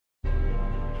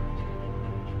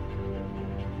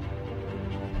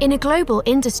In a global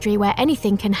industry where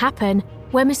anything can happen,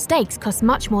 where mistakes cost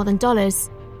much more than dollars,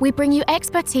 we bring you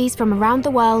expertise from around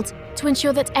the world to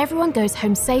ensure that everyone goes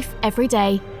home safe every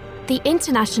day. The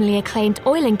internationally acclaimed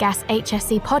Oil and Gas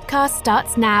HSE podcast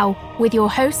starts now with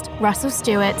your host, Russell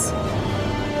Stewart.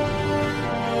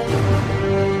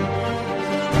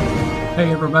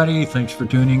 Hey everybody, thanks for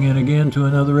tuning in again to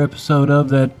another episode of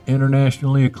that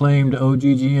internationally acclaimed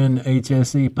OGGN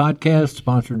HSE podcast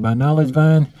sponsored by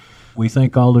KnowledgeVine. We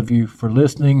thank all of you for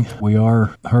listening. We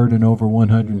are heard in over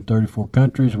 134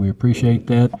 countries. We appreciate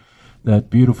that. That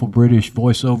beautiful British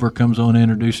voiceover comes on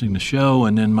introducing the show,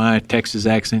 and then my Texas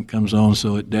accent comes on,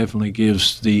 so it definitely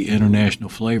gives the international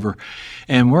flavor.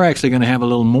 And we're actually going to have a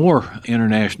little more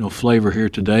international flavor here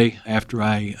today after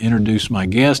I introduce my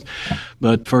guest.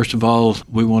 But first of all,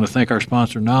 we want to thank our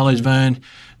sponsor, KnowledgeVine.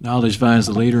 KnowledgeVine is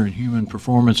the leader in human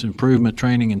performance improvement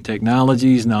training and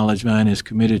technologies. KnowledgeVine is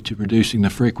committed to reducing the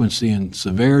frequency and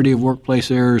severity of workplace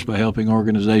errors by helping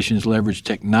organizations leverage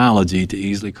technology to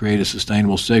easily create a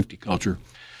sustainable safety culture.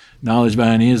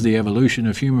 KnowledgeVine is the evolution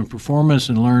of human performance,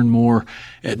 and learn more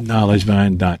at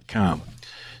knowledgevine.com.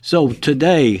 So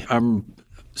today, I'm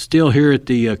still here at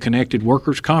the Connected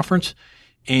Workers Conference,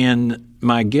 and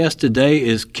my guest today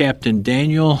is Captain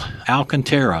Daniel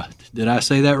Alcantara. Did I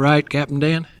say that right, Captain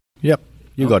Dan? Yep,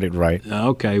 you got it right.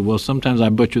 Okay, well, sometimes I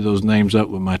butcher those names up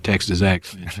with my Texas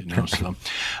accent, So,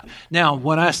 now,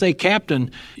 when I say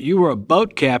captain, you were a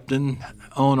boat captain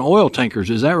on oil tankers,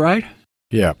 is that right?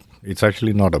 Yeah, it's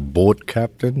actually not a boat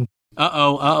captain.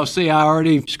 See, I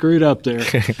already screwed up there.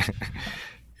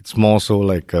 It's more so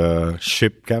like a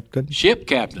ship captain. Ship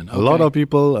captain, okay. A lot of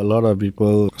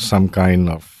people, some kind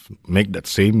of make that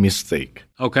same mistake.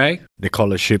 Okay. They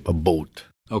call a ship a boat.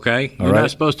 Okay. You're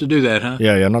not supposed to do that, huh?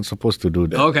 Yeah, you're not supposed to do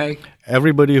that. Okay.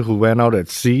 Everybody who went out at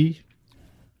sea,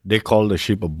 they call the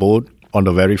ship a boat on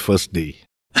the very first day.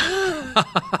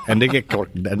 and they get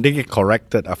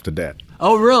corrected after that.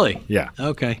 Oh, really? Yeah.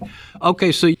 Okay.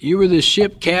 Okay, so you were the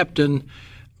ship captain,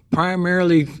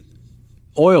 primarily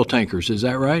oil tankers, is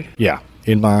that right? Yeah.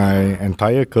 In my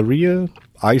entire career,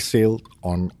 I sailed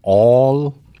on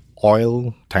all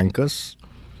oil tankers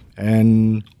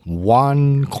and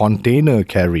one container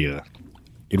carrier.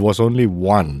 It was only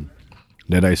one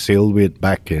that I sailed with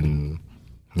back in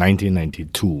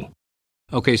 1992.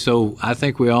 Okay, so I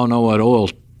think we all know what oil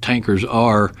tankers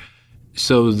are.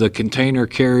 So the container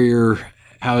carrier,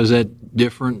 how is that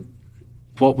different?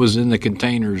 What was in the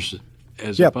containers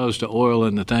as opposed to oil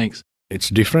in the tanks? It's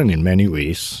different in many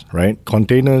ways, right?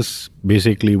 Containers,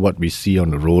 basically what we see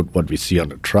on the road, what we see on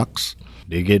the trucks.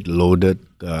 They get loaded.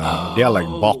 They are like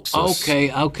boxes.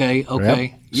 Okay.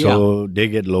 Right? Yeah. So they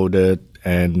get loaded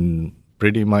and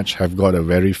pretty much have got a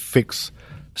very fixed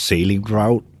sailing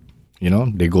route.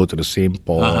 They go to the same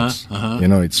ports.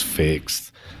 It's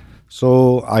fixed.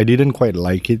 So I didn't quite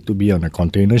like it to be on a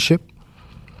container ship.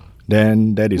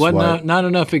 Then that is why... Not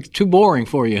enough. It's too boring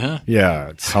for you, huh? Yeah,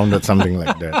 it sounded something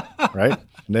like that, right?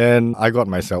 Then I got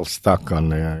myself stuck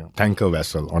on a tanker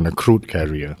vessel, on a crude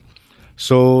carrier.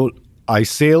 So I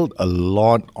sailed a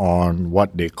lot on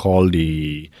what they call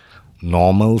the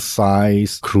normal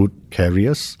size crude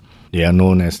carriers. They are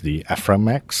known as the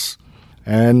Aframax.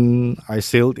 And I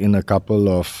sailed in a couple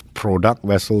of product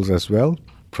vessels as well.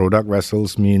 Product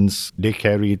vessels means they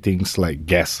carry things like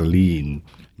gasoline,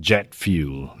 jet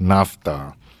fuel,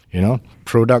 naphtha,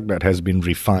 product that has been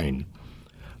refined.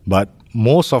 But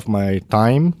most of my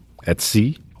time at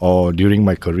sea or during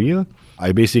my career,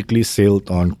 I basically sailed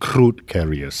on crude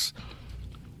carriers.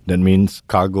 That means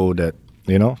cargo that,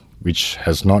 which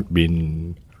has not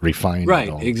been refined. Right,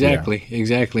 at all.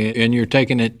 exactly. And you're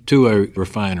taking it to a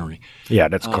refinery. Yeah,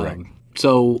 that's correct.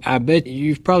 So I bet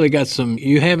you've probably got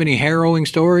you have any harrowing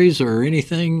stories or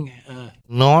anything?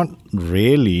 Not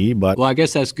really, but... Well, I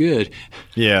guess that's good.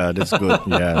 Yeah, that's good.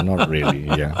 Yeah, not really,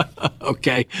 yeah.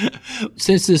 Okay.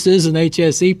 Since this is an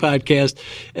HSE podcast,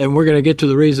 and we're going to get to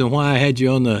the reason why I had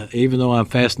you on even though I'm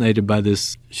fascinated by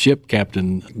this ship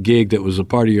captain gig that was a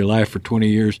part of your life for 20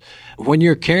 years, when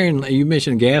you're carrying, you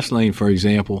mentioned gasoline, for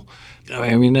example,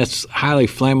 I mean, that's highly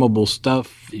flammable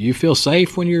stuff. You feel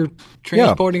safe when you're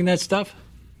transporting that stuff?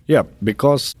 Yeah,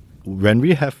 because when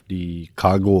we have the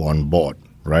cargo on board,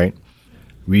 right,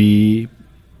 we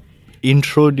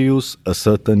introduce a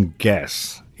certain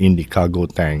gas in the cargo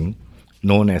tank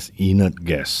known as inert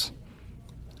gas.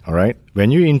 All right? When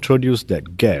you introduce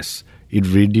that gas, it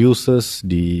reduces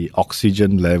the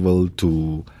oxygen level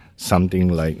to something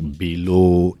like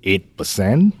below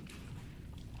 8%.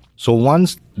 So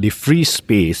once the free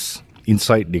space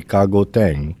inside the cargo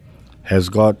tank has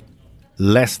got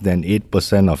less than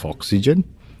 8% of oxygen,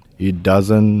 it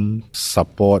doesn't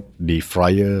support the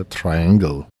Fryer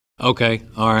triangle. Okay,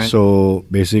 all right. So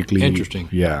basically, Interesting.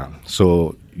 Yeah.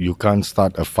 So you can't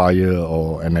start a fire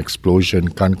or an explosion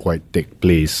can't quite take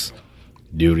place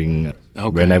during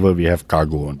whenever we have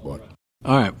cargo on board.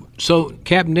 All right. So,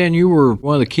 Captain Dan, you were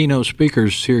one of the keynote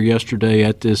speakers here yesterday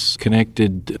at this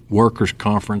Connected Workers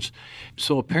Conference.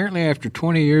 So apparently after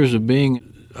 20 years of being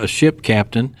a ship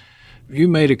captain, you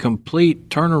made a complete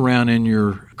turnaround in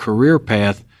your career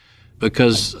path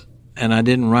because, and I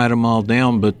didn't write them all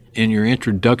down, but in your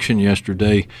introduction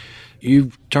yesterday,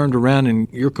 you've turned around and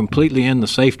you're completely in the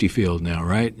safety field now,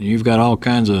 right? And you've got all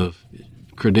kinds of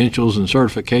credentials and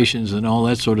certifications and all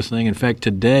that sort of thing. In fact,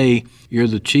 today you're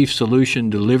the Chief Solution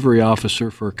Delivery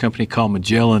Officer for a company called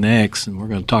Magellan X, and we're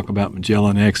going to talk about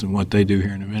Magellan X and what they do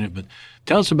here in a minute. But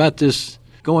tell us about this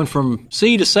going from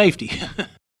sea to safety.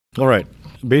 All right.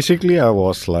 Basically, I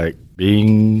was like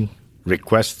being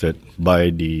requested by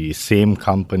the same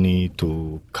company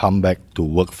to come back to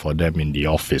work for them in the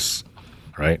office,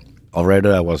 right? Or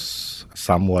rather, I was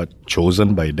somewhat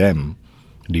chosen by them,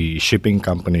 the shipping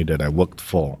company that I worked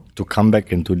for, to come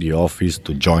back into the office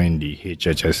to join the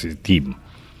HHSE team.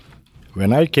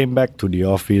 When I came back to the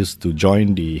office to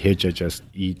join the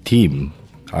HHSE team,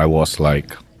 I was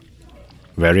like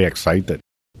very excited.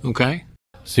 Okay.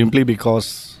 Simply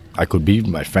because I could be with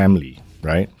my family,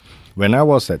 right? When I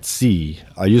was at sea,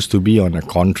 I used to be on a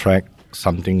contract,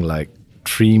 something like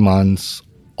 3 months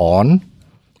on.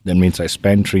 That means I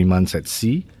spend 3 months at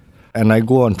sea, and I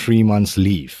go on 3 months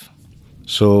leave.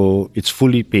 So it's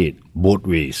fully paid both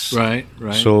ways. Right.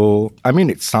 So, I mean,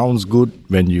 it sounds good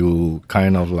when you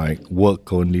kind of like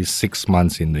work only 6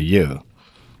 months in the year.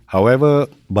 However,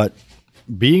 but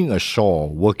being ashore,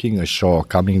 working ashore,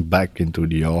 coming back into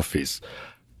the office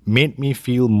made me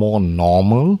feel more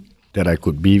normal, that I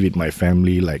could be with my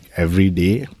family like every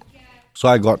day. So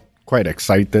I got quite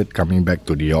excited coming back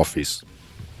to the office.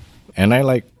 And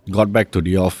I got back to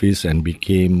the office and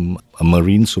became a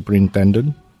marine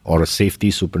superintendent or a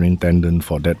safety superintendent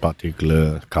for that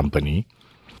particular company.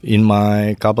 In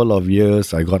my couple of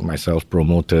years, I got myself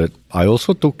promoted. I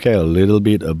also took care a little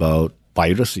bit about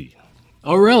piracy.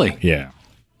 Oh, really? Yeah.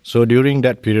 So during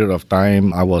that period of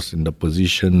time, I was in the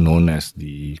position known as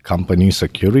the company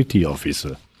security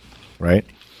officer, right?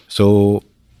 So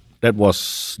that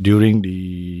was during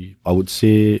the, I would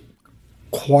say,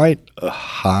 quite a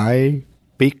high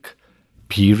peak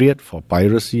period for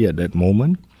piracy at that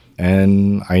moment.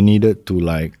 And I needed to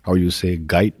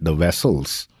guide the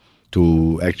vessels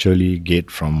to actually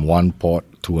get from one port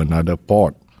to another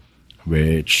port,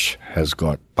 which has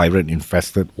got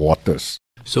pirate-infested waters.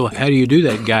 So how do you do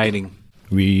that guiding?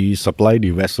 We supply the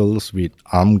vessels with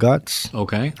arm guards.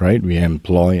 Okay. Right? We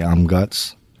employ arm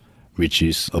guards, which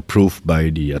is approved by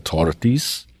the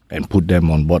authorities, and put them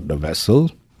on board the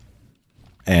vessel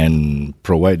and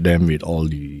provide them with all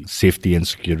the safety and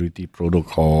security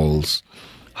protocols.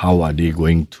 How are they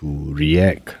going to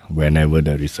react whenever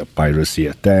there is a piracy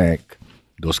attack?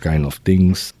 Those kind of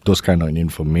things, those kind of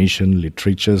information,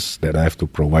 literatures that I have to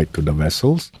provide to the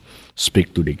vessels,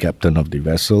 speak to the captain of the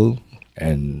vessel,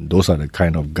 and those are the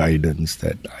kind of guidance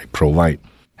that I provide.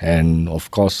 And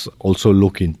of course, also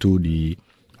look into the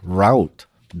route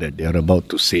that they are about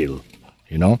to sail,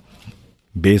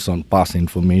 based on past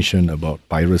information about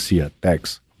piracy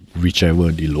attacks,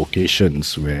 whichever the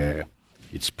locations where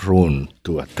it's prone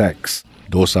to attacks.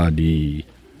 Those are the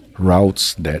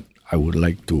routes that I would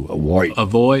like to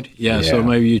avoid. Yeah, so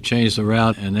maybe you change the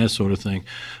route and that sort of thing.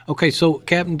 Okay, so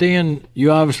Captain Dan,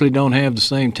 you obviously don't have the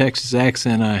same Texas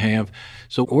accent I have.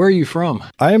 So where are you from?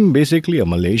 I'm basically a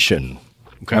Malaysian.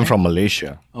 Okay. I'm from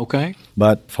Malaysia. Okay.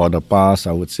 But for the past,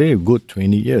 I would say, a good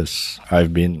 20 years,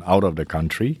 I've been out of the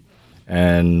country.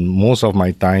 And most of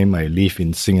my time, I live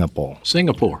in Singapore.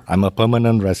 Singapore. I'm a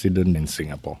permanent resident in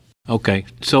Singapore. Okay.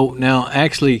 So now,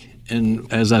 actually,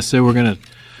 and as I said, we're going to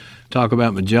talk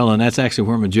about Magellan. That's actually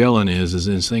where Magellan is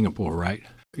in Singapore, right?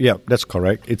 Yeah, that's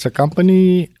correct. It's a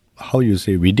company,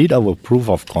 we did our proof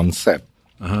of concept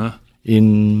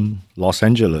in Los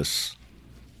Angeles.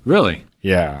 Really?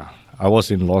 Yeah. I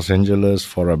was in Los Angeles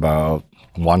for about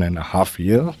 1.5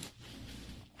 years,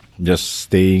 just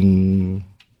staying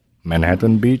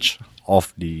Manhattan Beach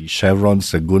off the Chevron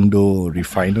Segundo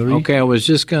refinery. Okay, I was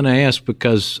just going to ask,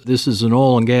 because this is an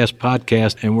oil and gas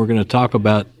podcast, and we're going to talk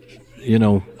about,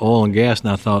 oil and gas, and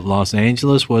I thought, Los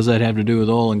Angeles, what does that have to do with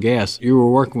oil and gas? You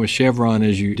were working with Chevron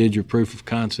as you did your proof of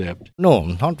concept. No,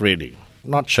 not really.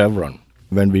 Not Chevron.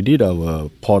 When we did our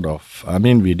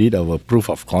proof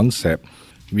of concept,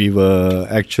 we were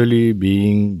actually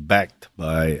being backed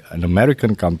by an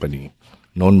American company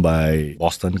known by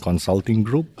Boston Consulting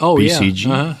Group, Oh, BCG,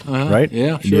 yeah. right?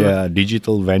 Yeah, sure. Their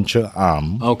digital venture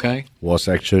arm Okay. was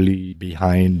actually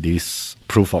behind this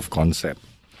proof of concept.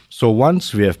 So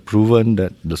once we have proven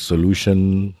that the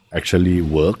solution actually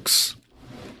works,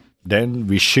 then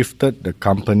we shifted the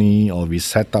company, or we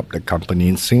set up the company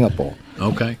in Singapore.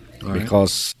 Okay. All right.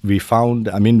 Because we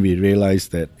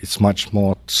realized that it's much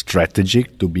more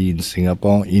strategic to be in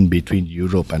Singapore in between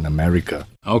Europe and America.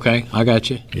 Okay, I got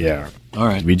you. Yeah. All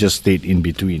right. We just stayed in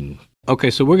between.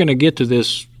 Okay, so we're going to get to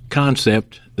this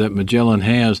concept that Magellan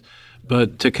has,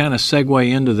 but to kind of segue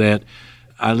into that,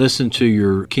 I listened to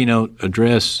your keynote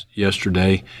address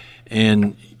yesterday,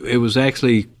 and it was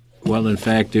actually, in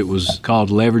fact, it was called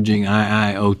Leveraging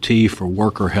IIoT for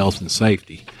Worker Health and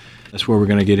Safety. That's where we're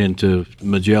going to get into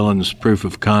Magellan's proof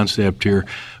of concept here.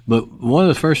 But one of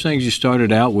the first things you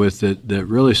started out with that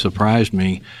really surprised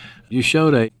me, you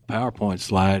showed a PowerPoint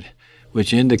slide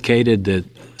which indicated that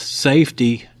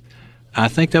safety, I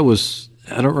think that was,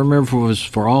 I don't remember if it was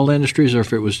for all industries or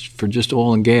if it was for just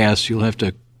oil and gas. You'll have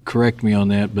to correct me on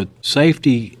that. But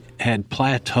safety had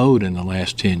plateaued in the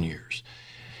last 10 years.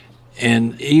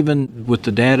 And even with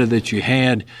the data that you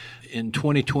had, in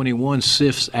 2021,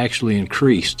 SIFs actually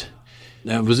increased.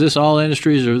 Now, was this all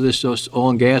industries or was this just oil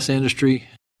and gas industry?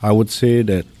 I would say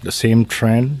that the same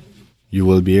trend, you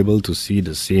will be able to see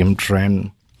the same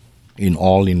trend in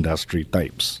all industry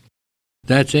types.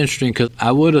 That's interesting because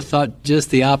I would have thought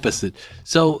just the opposite.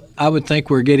 So I would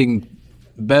think we're getting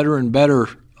better and better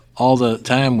all the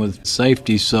time with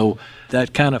safety. So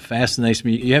that kind of fascinates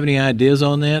me. You have any ideas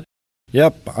on that?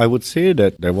 Yep, I would say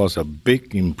that there was a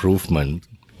big improvement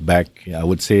back, I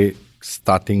would say,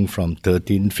 starting from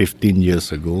 13, 15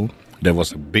 years ago. There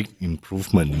was a big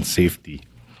improvement in safety,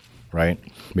 right?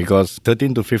 Because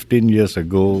 13 to 15 years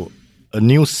ago, a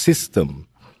new system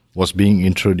was being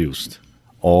introduced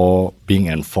or being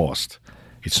enforced.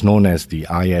 It's known as the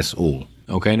ISO.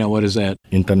 Okay, now what is that?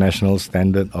 International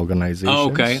Standard Organization. Oh,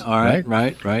 okay, all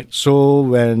right. So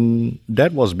when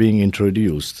that was being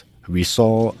introduced, we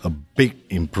saw a big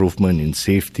improvement in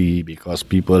safety because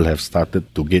people have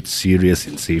started to get serious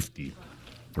in safety,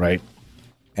 right?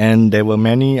 And there were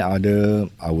many other,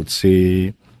 I would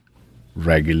say,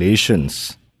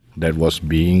 regulations that was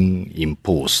being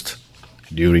imposed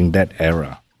during that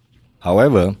era.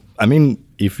 However,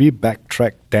 if we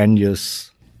backtrack 10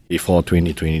 years before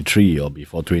 2023 or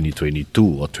before 2022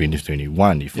 or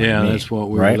 2021, that's what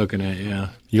we were looking at, yeah.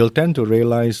 You'll tend to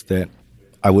realize that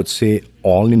I would say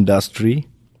all industry,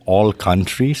 all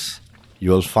countries,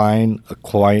 you'll find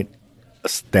quite a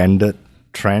standard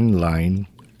trend line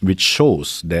which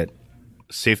shows that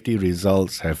safety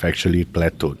results have actually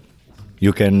plateaued.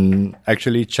 You can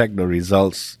actually check the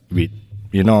results with,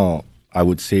 I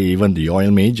would say even the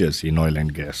oil majors in oil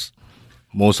and gas.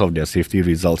 Most of their safety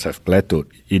results have plateaued.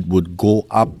 It would go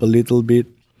up a little bit.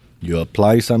 You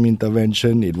apply some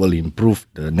intervention, it will improve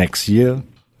the next year.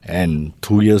 And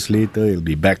 2 years later, it'll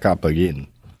be back up again.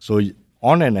 So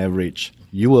on an average,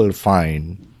 you will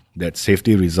find that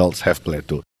safety results have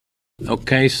plateaued.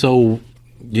 Okay, so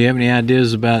do you have any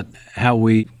ideas about how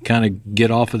we kind of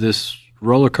get off of this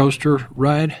roller coaster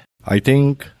ride? I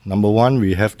think, number one,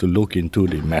 we have to look into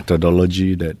the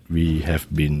methodology that we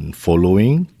have been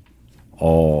following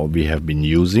or we have been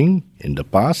using in the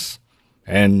past,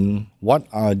 and what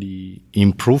are the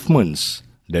improvements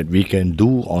that we can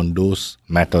do on those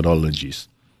methodologies.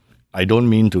 I don't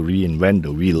mean to reinvent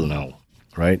the wheel now,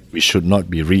 right? We should not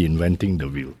be reinventing the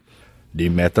wheel. The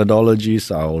methodologies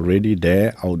are already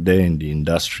there, out there in the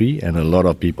industry, and a lot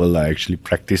of people are actually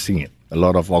practicing it. A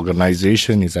lot of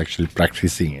organization is actually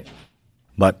practicing it.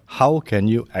 But how can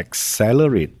you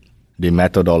accelerate the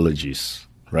methodologies,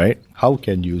 right? How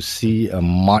can you see a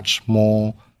much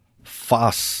more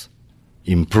fast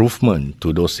improvement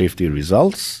to those safety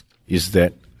results? Is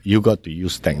that you got to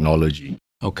use technology.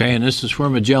 Okay, and this is where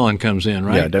Magellan comes in,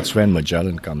 right? Yeah, that's when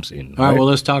Magellan comes in. All right, well,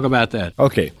 let's talk about that.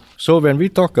 Okay, so when we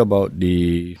talk about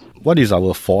what is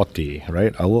our forte,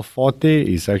 right? Our forte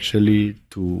is actually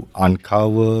to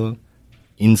uncover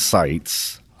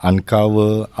insights,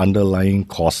 uncover underlying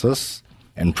causes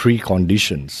and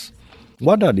preconditions.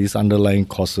 What are these underlying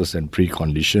causes and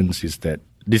preconditions is that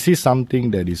this is something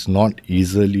that is not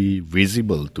easily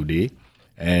visible today,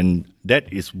 and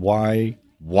that is why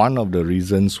one of the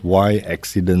reasons why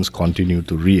accidents continue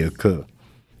to reoccur.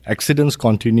 Accidents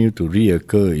continue to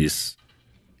reoccur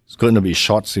it's going to be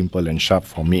short, simple, and sharp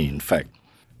for me, in fact.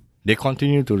 They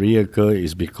continue to reoccur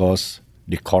is because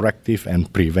the corrective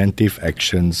and preventive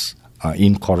actions are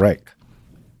incorrect.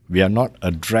 We are not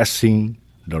addressing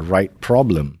the right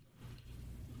problem.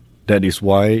 That is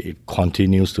why it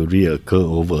continues to reoccur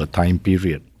over a time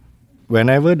period.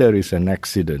 Whenever there is an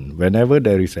accident, whenever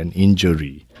there is an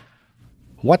injury,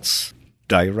 what's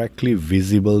directly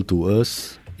visible to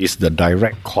us is the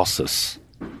direct causes,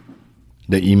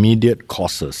 the immediate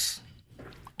causes.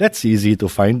 That's easy to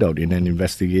find out in an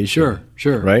investigation.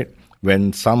 Sure. Right?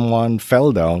 When someone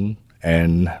fell down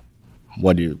and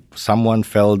someone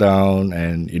fell down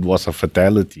and it was a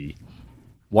fatality,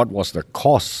 what was the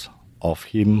cause of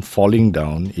him falling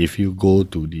down? If you go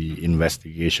to the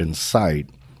investigation site,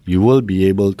 you will be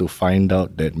able to find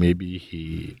out that maybe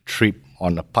he tripped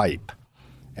on a pipe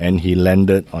and he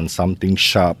landed on something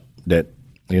sharp that,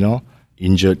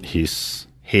 injured his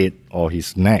head or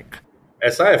his neck.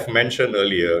 As I have mentioned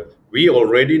earlier, we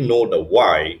already know the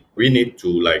why. We need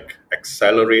to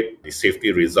accelerate the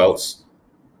safety results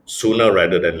sooner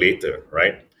rather than later,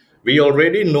 right? We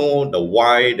already know the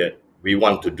why that we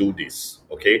want to do this,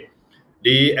 okay?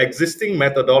 The existing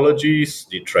methodologies,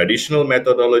 the traditional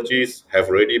methodologies have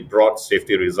already brought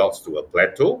safety results to a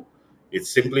plateau. It's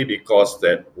simply because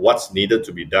that what's needed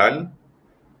to be done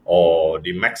or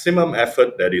the maximum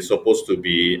effort that is supposed to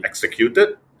be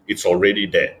executed, it's already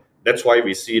there. That's why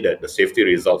we see that the safety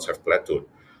results have plateaued.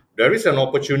 There is an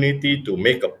opportunity to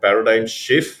make a paradigm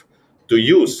shift to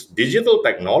use digital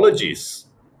technologies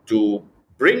to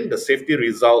bring the safety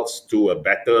results to a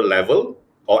better level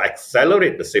or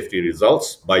accelerate the safety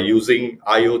results by using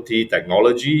IoT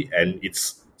technology and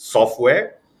its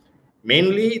software,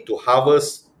 mainly to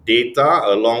harvest data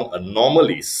along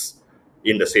anomalies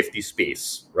in the safety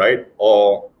space, right?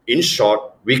 Or in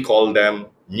short, we call them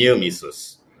near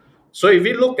misses. So if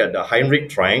we look at the Heinrich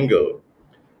triangle,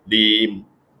 the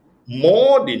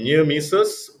more the near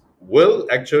misses will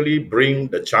actually bring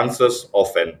the chances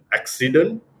of an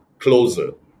accident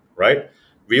closer, right?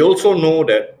 We also know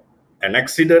that an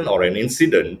accident or an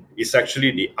incident is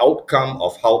actually the outcome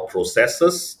of how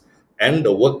processes and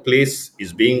the workplace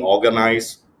is being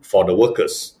organized for the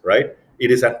workers, right? It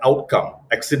is an outcome.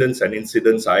 Accidents and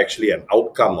incidents are actually an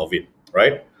outcome of it,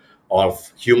 right?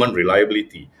 Of human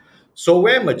reliability. So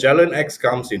where Magellan X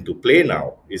comes into play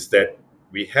now is that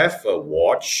we have a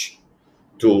watch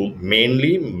to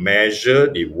mainly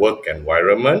measure the work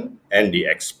environment and the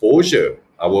exposure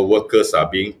our workers are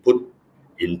being put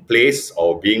in place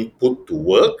or being put to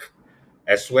work,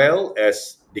 as well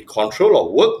as the control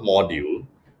of work module,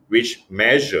 which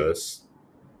measures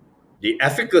the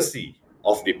efficacy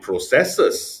of the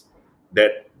processes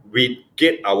that we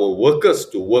get our workers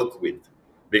to work with.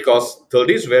 Because till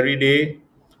this very day,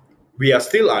 we are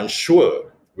still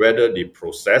unsure whether the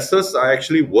processes are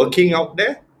actually working out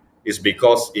there. Is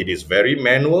because it is very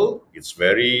manual, it's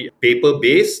very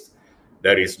paper-based.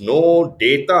 There is no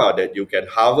data that you can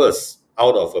harvest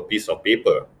out of a piece of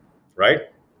paper, right?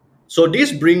 So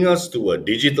this brings us to a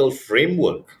digital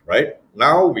framework, right?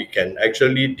 Now we can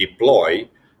actually deploy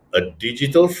a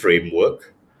digital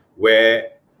framework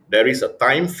where there is a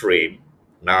time frame.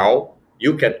 Now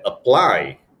you can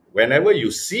apply, whenever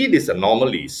you see these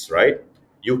anomalies, right?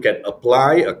 You can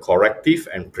apply a corrective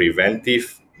and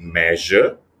preventive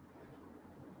measure.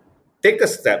 Take a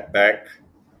step back,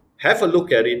 have a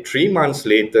look at it 3 months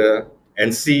later,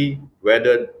 and see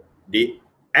whether the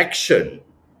action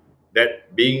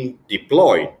that being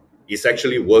deployed is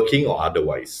actually working or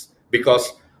otherwise.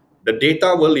 Because the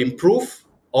data will improve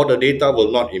or the data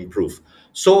will not improve.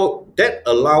 So that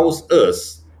allows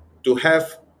us to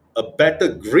have a better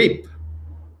grip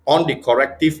on the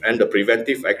corrective and the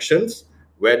preventive actions,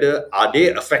 whether are they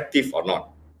effective or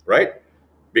not, right?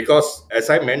 Because as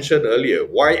I mentioned earlier,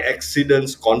 why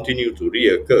accidents continue to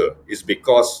reoccur is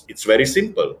because it's very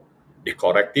simple. The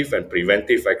corrective and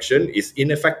preventive action is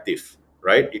ineffective,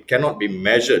 right? It cannot be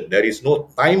measured. There is no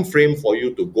time frame for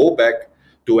you to go back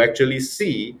to actually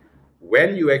see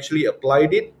when you actually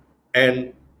applied it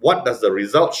and what does the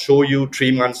result show you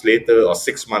 3 months later or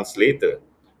 6 months later.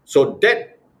 So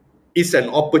that is an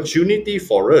opportunity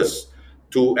for us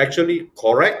to actually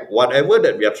correct whatever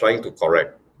that we are trying to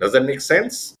correct. Does that make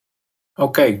sense?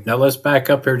 Okay, now let's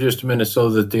back up here just a minute so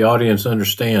that the audience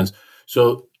understands.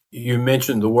 So you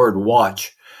mentioned the word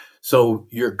watch. So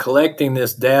you're collecting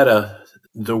this data.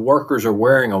 The workers are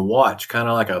wearing a watch, kind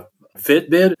of like a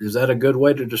Fitbit. Is that a good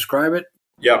way to describe it?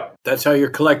 Yeah. That's how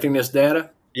you're collecting this data?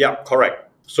 Yeah,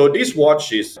 correct. So this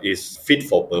watch is fit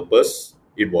for purpose.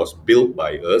 It was built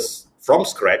by us from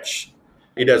scratch.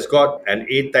 It has got an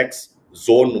ATEX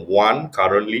Zone 1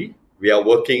 currently. We are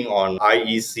working on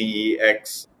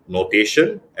IECEX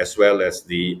notation as well as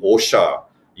the OSHA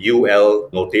UL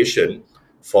notation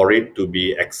for it to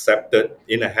be accepted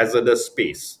in a hazardous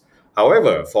space.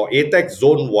 However, for ATEX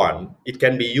Zone 1, it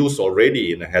can be used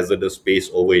already in a hazardous space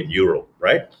over in Europe,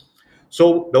 right?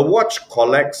 So the watch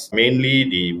collects mainly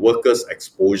the workers'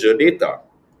 exposure data,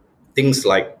 things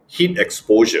like heat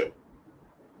exposure,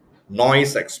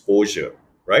 noise exposure,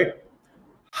 right?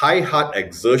 High heart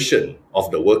exertion of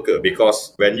the worker,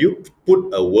 because when you put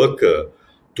a worker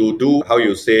to do, how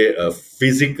you say, a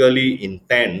physically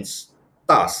intense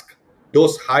task,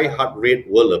 those high heart rate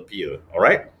will appear, all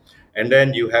right? And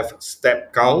then you have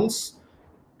step counts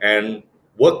and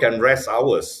work and rest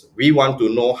hours. We want to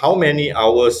know how many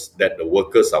hours that the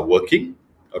workers are working,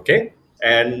 okay?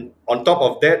 And on top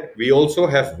of that, we also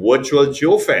have virtual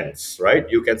geofence, right?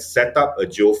 You can set up a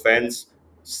geofence,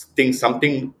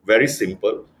 something very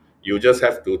simple. You just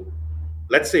have to,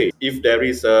 let's say, if there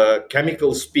is a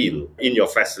chemical spill in your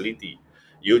facility,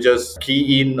 you just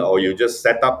key in or you just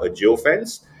set up a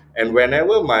geofence. And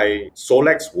whenever my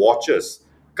Solex watches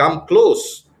come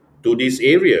close to this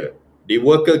area, the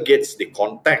worker gets the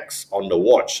contacts on the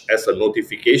watch as a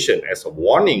notification, as a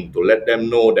warning to let them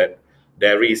know that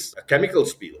there is a chemical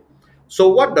spill. So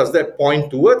what does that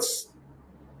point towards?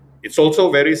 It's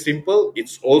also very simple.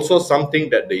 It's also something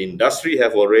that the industry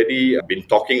have already been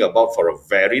talking about for a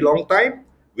very long time.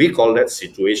 We call that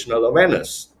situational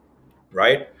awareness,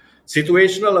 right?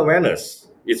 Situational awareness.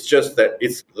 It's just that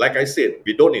it's, like I said,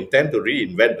 we don't intend to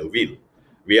reinvent the wheel.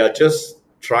 We are just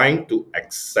trying to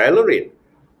accelerate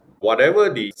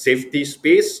whatever the safety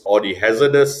space or the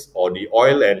hazardous or the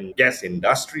oil and gas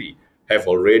industry have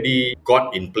already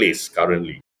got in place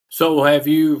currently. So have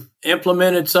you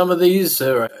implemented some of these?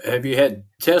 Or have you had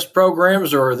test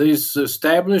programs, or are these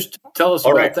established? Tell us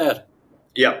about that.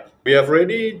 Yeah, we have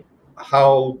already,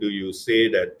 how do you say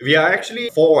that? We are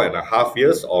actually 4.5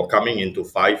 years or coming into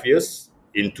 5 years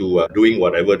into doing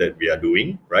whatever that we are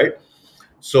doing, right?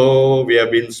 So we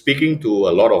have been speaking to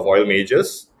a lot of oil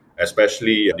majors,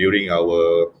 especially during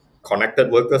our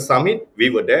Connected Worker Summit. We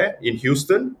were there in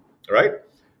Houston, right?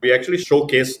 We actually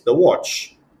showcased the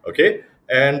watch, okay?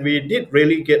 And we did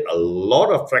really get a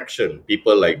lot of traction.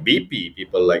 People like BP,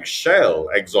 people like Shell,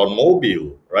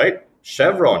 ExxonMobil, right?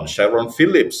 Chevron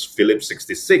Phillips, Phillips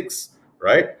 66,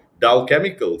 right? Dow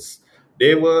Chemicals.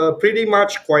 They were pretty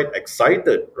much quite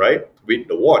excited, right, with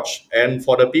the watch. And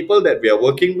for the people that we are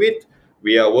working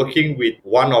with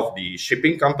one of the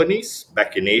shipping companies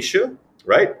back in Asia,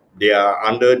 right? They are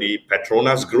under the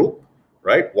Petronas Group,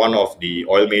 right? One of the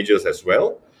oil majors as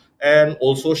well. And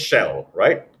also Shell,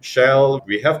 right? Shell,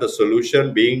 we have the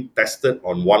solution being tested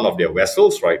on one of their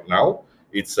vessels right now.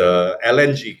 It's a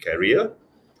LNG carrier.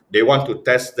 They want to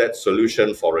test that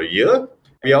solution for a year.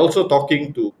 We are also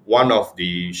talking to one of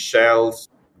the Shell's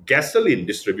gasoline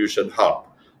distribution hub,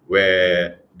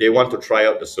 where they want to try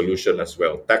out the solution as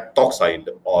well. That talks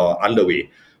are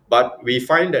underway. But we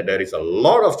find that there is a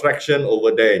lot of traction over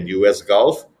there in US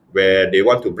Gulf, where they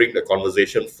want to bring the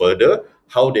conversation further,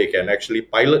 how they can actually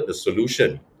pilot the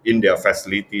solution in their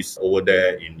facilities over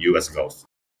there in US Gulf.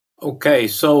 Okay,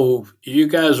 so you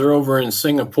guys are over in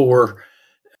Singapore.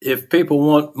 If people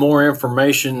want more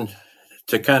information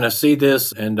to kind of see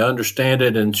this and understand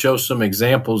it and show some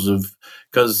examples of,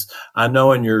 because I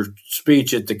know in your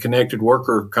speech at the Connected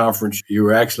Worker Conference, you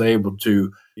were actually able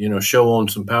to, show on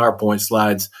some PowerPoint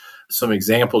slides some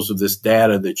examples of this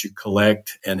data that you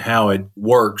collect and how it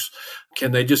works.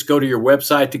 Can they just go to your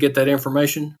website to get that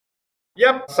information?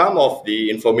 Yep, some of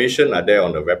the information are there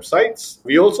on the websites.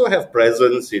 We also have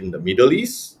presence in the Middle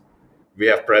East. We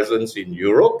have presence in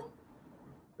Europe,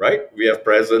 right? We have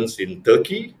presence in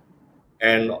Turkey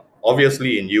and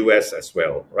obviously in US as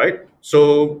well, right?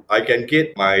 So I can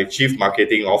get my chief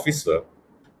marketing officer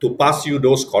to pass you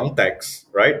those contacts,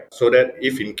 right? So that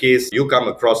if in case you come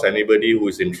across anybody who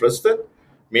is interested,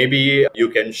 maybe you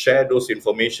can share those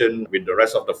information with the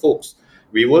rest of the folks.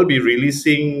 We will be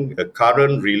releasing the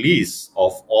current release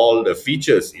of all the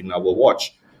features in our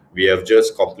watch. We have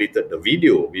just completed the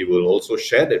video. We will also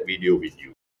share that video with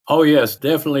you. Oh, yes,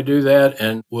 definitely do that.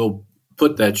 And we'll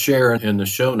put that share in the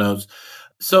show notes.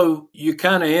 So you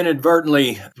kind of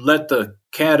inadvertently let the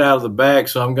cat out of the bag.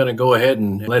 So I'm going to go ahead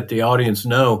and let the audience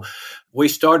know. We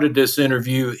started this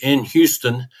interview in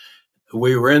Houston.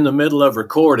 We were in the middle of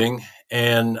recording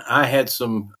and I had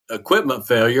some equipment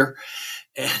failure.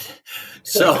 And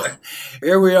so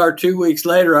here we are 2 weeks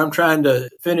later. I'm trying to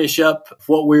finish up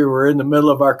what we were in the middle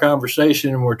of our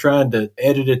conversation, and we're trying to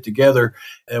edit it together.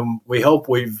 And we hope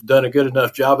we've done a good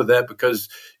enough job of that, because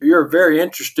you're a very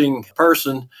interesting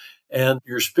person, and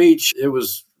your speech, it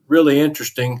was really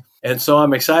interesting. And so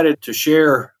I'm excited to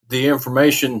share the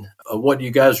information of what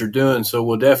you guys are doing. So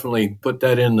we'll definitely put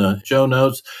that in the show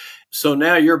notes. So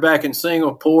now you're back in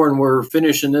Singapore and we're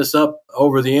finishing this up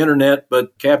over the internet.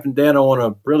 But Captain Dan, I want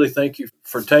to really thank you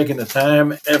for taking the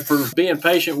time and for being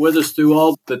patient with us through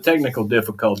all the technical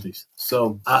difficulties.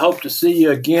 So I hope to see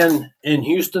you again in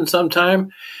Houston sometime.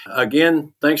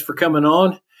 Again, thanks for coming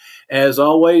on. As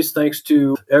always, thanks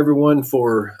to everyone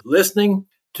for listening.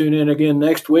 Tune in again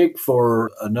next week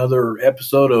for another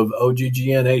episode of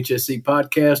OGGN HSE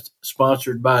Podcast,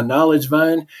 sponsored by Knowledge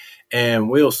Vine. And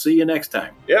we'll see you next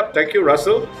time. Yep. Thank you,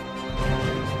 Russell.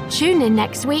 Tune in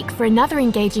next week for another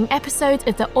engaging episode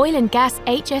of the Oil and Gas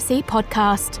HSE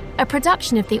Podcast, a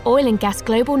production of the Oil and Gas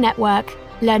Global Network.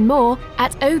 Learn more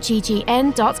at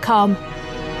oggn.com.